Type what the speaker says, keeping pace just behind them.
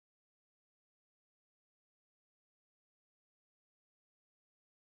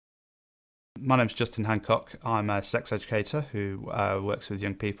My name's Justin Hancock. I'm a sex educator who works with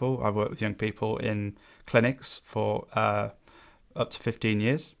young people. I've worked with young people in clinics for up to 15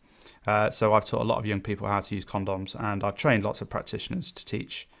 years. So I've taught a lot of young people how to use condoms, and I've trained lots of practitioners to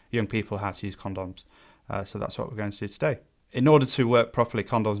teach young people how to use condoms. So that's what we're going to do today. In order to work properly,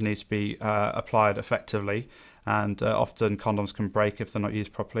 condoms need to be applied effectively, and often condoms can break if they're not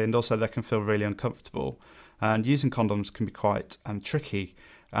used properly, and also they can feel really uncomfortable. And using condoms can be quite tricky.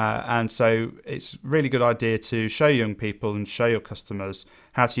 And so it's a really good idea to show young people and show your customers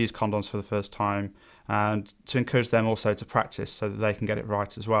how to use condoms for the first time, and to encourage them also to practice so that they can get it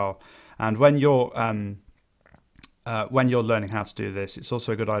right as well. And when you're learning how to do this, it's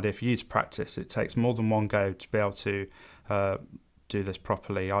also a good idea for you to practice. It takes more than one go to be able to do this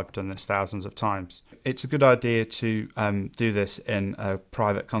properly. I've done this thousands of times. It's a good idea to do this in a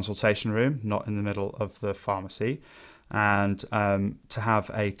private consultation room, not in the middle of the pharmacy, and to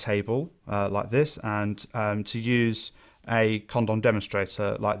have a table like this, and to use a condom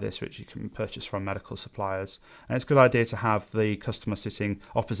demonstrator like this, which you can purchase from medical suppliers. And it's a good idea to have the customer sitting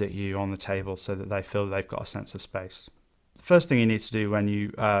opposite you on the table so that they feel they've got a sense of space. The first thing you need to do when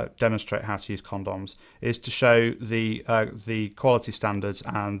you demonstrate how to use condoms is to show the quality standards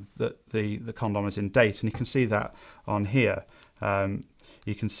and that the condom is in date, and you can see that on here.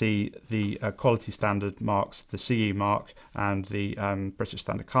 You can see the quality standard marks, the CE mark and the British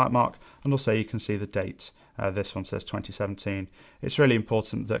Standard Kite mark, and also you can see the date. This one says 2017. It's really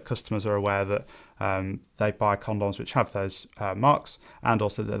important that customers are aware that they buy condoms which have those marks, and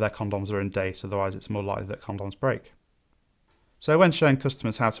also that their condoms are in date, otherwise it's more likely that condoms break. So when showing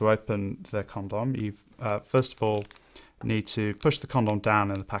customers how to open their condom, you first of all need to push the condom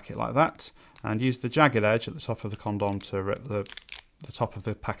down in the packet like that, and use the jagged edge at the top of the condom to rip the top of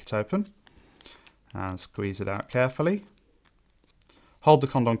the packet open, and squeeze it out carefully. Hold the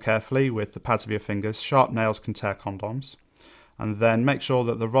condom carefully with the pads of your fingers. Sharp nails can tear condoms. And then make sure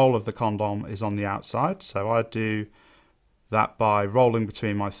that the roll of the condom is on the outside. So I do that by rolling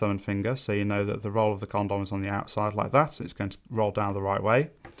between my thumb and finger, so you know that the roll of the condom is on the outside like that. It's going to roll down the right way.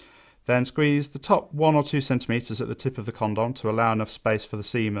 Then squeeze the top 1 or 2 centimeters at the tip of the condom to allow enough space for the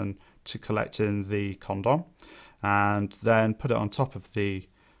semen to collect in the condom. And then put it on top of the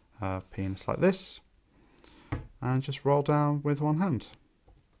penis like this, and just roll down with one hand.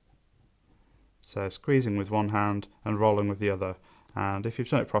 So squeezing with one hand and rolling with the other, and if you've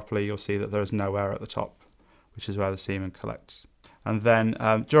done it properly you'll see that there is no air at the top, which is where the semen collects. And then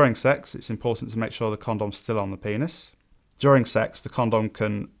during sex it's important to make sure the condom's still on the penis. During sex the condom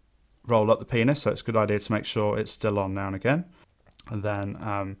can roll up the penis, so it's a good idea to make sure it's still on now and again. And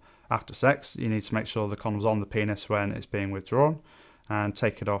then after sex you need to make sure the condom's on the penis when it's being withdrawn, and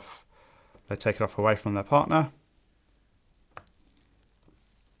take it off. They take it off away from their partner,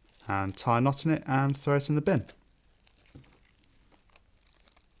 and tie a knot in it and throw it in the bin.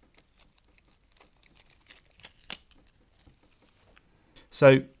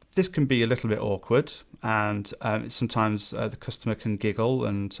 So this can be a little bit awkward, and sometimes the customer can giggle,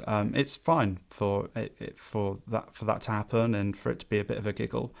 and it's fine for that to happen and for it to be a bit of a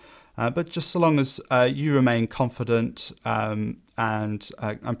giggle. But just so long as you remain confident and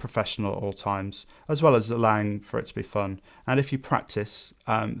professional at all times, as well as allowing for it to be fun. And if you practice,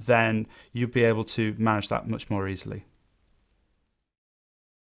 then you'll be able to manage that much more easily.